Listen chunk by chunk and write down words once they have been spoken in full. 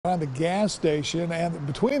On the gas station and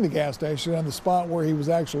between the gas station and the spot where he was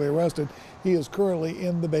actually arrested. He is currently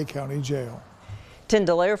in the Bay County Jail.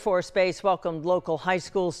 Tyndall Air Force Base welcomed local high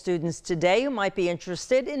school students today who might be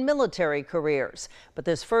interested in military careers. But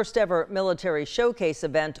this first ever military showcase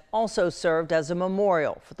event also served as a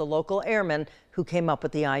memorial for the local airmen who came up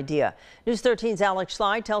with the idea. News 13's Alex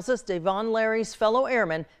Schley tells us Devon Larry's fellow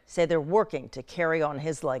airmen say they're working to carry on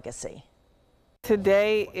his legacy.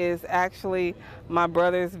 Today is actually my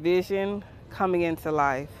brother's vision coming into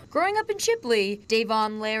life. Growing up in Chipley,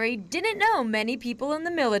 Devon Larry didn't know many people in the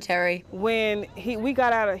military. When he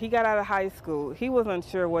got out of high school, he was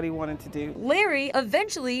unsure what he wanted to do. Larry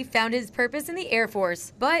eventually found his purpose in the Air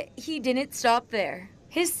Force, but he didn't stop there.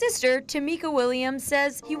 His sister, Tamika Williams,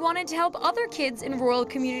 says he wanted to help other kids in rural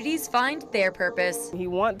communities find their purpose. He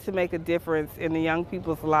wanted to make a difference in the young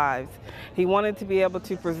people's lives. He wanted to be able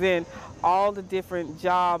to present all the different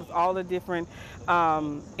jobs, all the different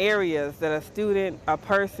areas that a student, a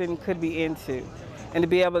person could be into, and to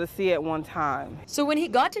be able to see at one time. So when he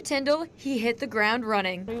got to Tyndall, he hit the ground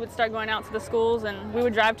running. We would start going out to the schools, and we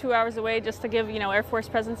would drive 2 hours away just to give, Air Force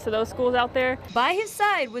presence to those schools out there. By his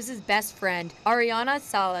side was his best friend, Ariana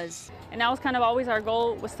Salas. And that was kind of always our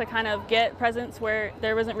goal, was to kind of get presence where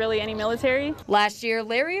there wasn't really any military. Last year,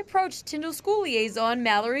 Larry approached Tyndall School Liaison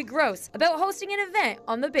Mallory Gross about hosting an event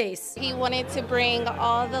on the base. He wanted to bring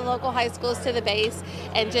all the local high schools to the base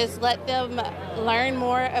and just let them learn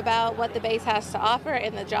more about what the base has to offer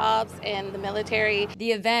and the jobs and the military.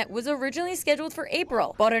 The event was originally scheduled for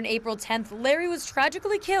April, but on April 10th, Larry was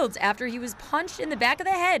tragically killed after he was punched in the back of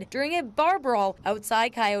the head during a bar brawl outside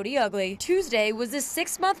Coyote Ugly. Tuesday was the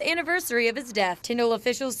 6-month anniversary of his death. Tyndall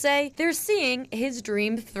officials say they're seeing his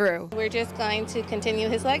dream through. We're just going to continue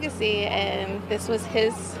his legacy, and this was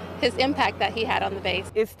his impact that he had on the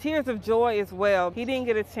base. It's tears of joy as well. He didn't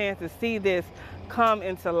get a chance to see this come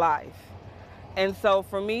into life. And so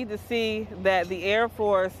for me to see that the Air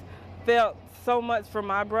Force felt so much for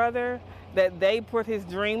my brother, that they put his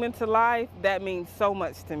dream into life, that means so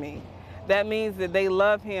much to me. That means that they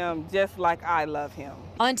love him just like I love him.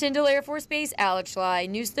 On Tyndall Air Force Base, Alex Schley,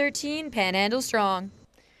 News 13, Panhandle Strong.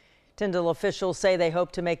 Tyndall officials say they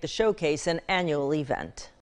hope to make the showcase an annual event.